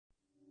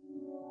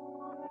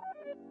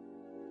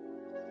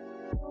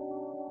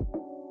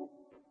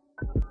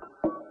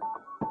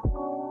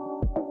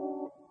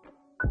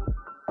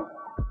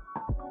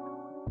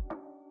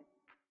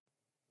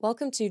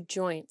Welcome to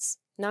Joints,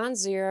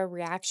 Non-Zero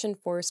Reaction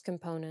Force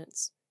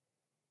Components.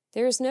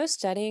 There is no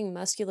studying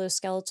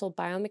musculoskeletal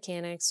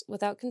biomechanics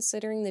without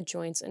considering the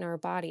joints in our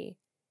body.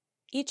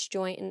 Each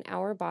joint in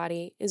our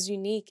body is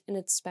unique in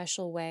its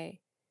special way.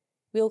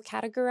 We will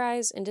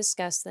categorize and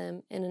discuss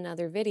them in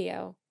another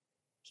video.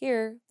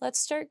 Here, let's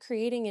start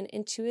creating an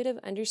intuitive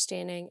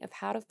understanding of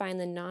how to find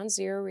the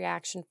non-zero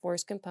reaction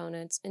force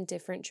components in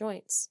different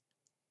joints.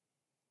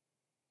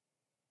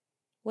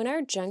 When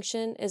our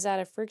junction is at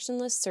a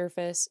frictionless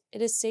surface,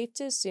 it is safe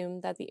to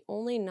assume that the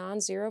only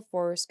non-zero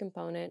force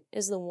component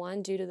is the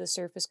one due to the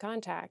surface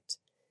contact.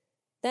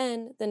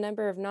 Then, the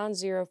number of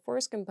non-zero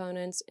force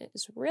components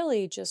is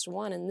really just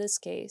one in this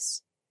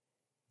case.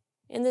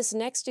 In this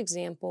next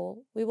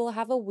example, we will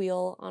have a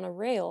wheel on a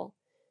rail.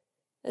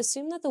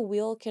 Assume that the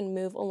wheel can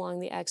move along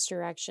the x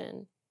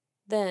direction.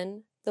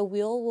 Then, the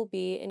wheel will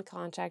be in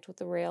contact with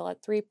the rail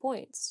at 3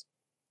 points.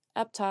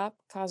 Up top,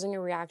 causing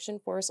a reaction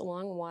force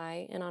along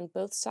y, and on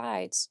both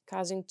sides,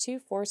 causing 2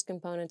 force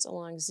components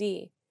along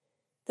z.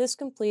 This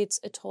completes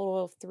a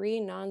total of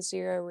 3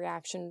 non-zero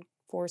reaction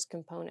force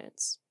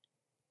components.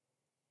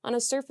 On a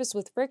surface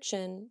with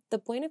friction, the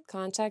point of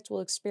contact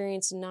will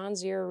experience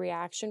non-zero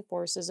reaction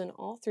forces in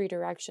all 3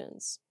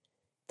 directions.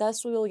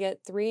 Thus, we will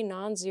get 3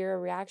 non-zero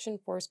reaction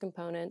force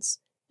components,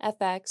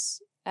 Fx,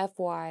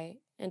 Fy,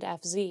 and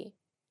Fz.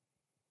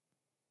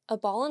 A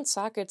ball and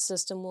socket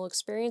system will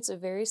experience a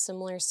very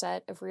similar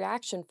set of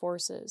reaction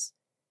forces.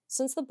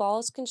 Since the ball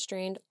is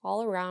constrained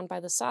all around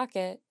by the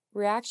socket,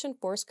 reaction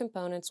force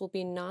components will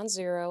be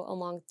non-zero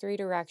along 3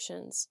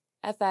 directions,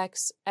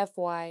 Fx,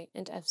 Fy,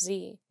 and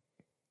Fz.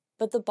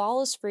 But the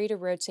ball is free to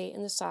rotate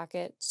in the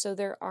socket, so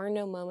there are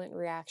no moment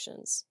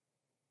reactions.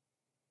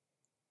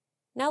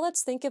 Now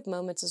let's think of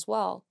moments as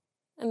well.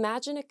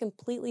 Imagine a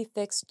completely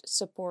fixed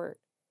support.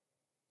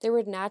 There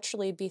would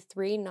naturally be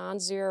 3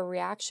 non-zero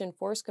reaction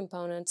force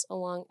components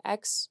along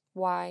x,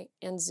 y,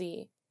 and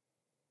z.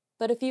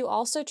 But if you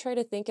also try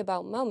to think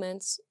about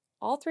moments,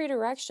 all 3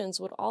 directions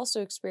would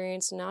also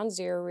experience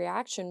non-zero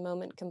reaction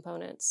moment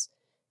components,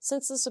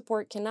 since the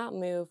support cannot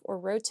move or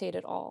rotate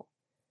at all.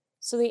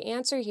 So the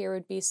answer here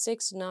would be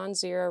 6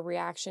 non-zero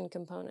reaction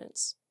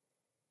components.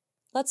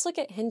 Let's look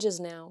at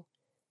hinges now.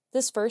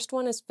 This first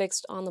one is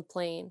fixed on the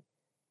plane.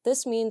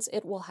 This means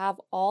it will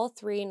have all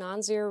 3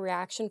 non-zero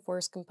reaction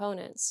force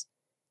components.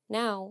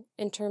 Now,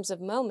 in terms of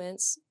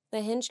moments,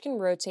 the hinge can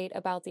rotate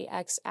about the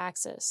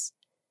x-axis.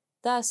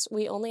 Thus,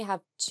 we only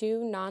have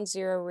 2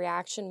 non-zero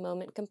reaction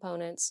moment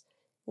components,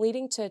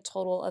 leading to a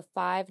total of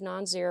 5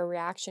 non-zero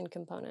reaction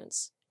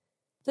components.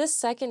 This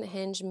second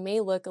hinge may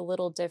look a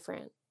little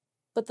different,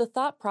 but the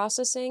thought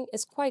processing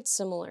is quite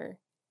similar.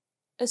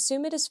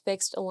 Assume it is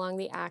fixed along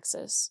the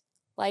axis,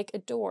 like a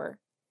door.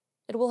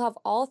 It will have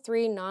all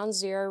 3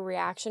 non-zero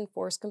reaction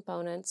force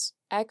components,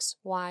 x,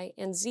 y,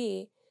 and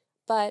z,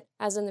 but,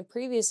 as in the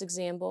previous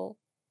example,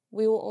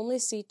 we will only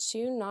see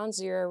 2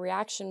 non-zero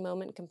reaction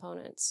moment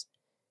components.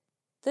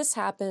 This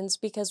happens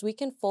because we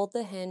can fold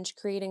the hinge,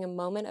 creating a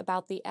moment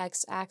about the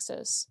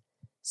x-axis.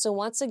 So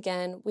once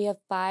again, we have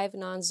 5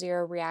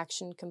 non-zero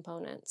reaction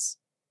components.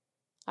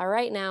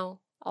 Alright now,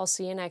 I'll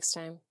see you next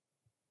time.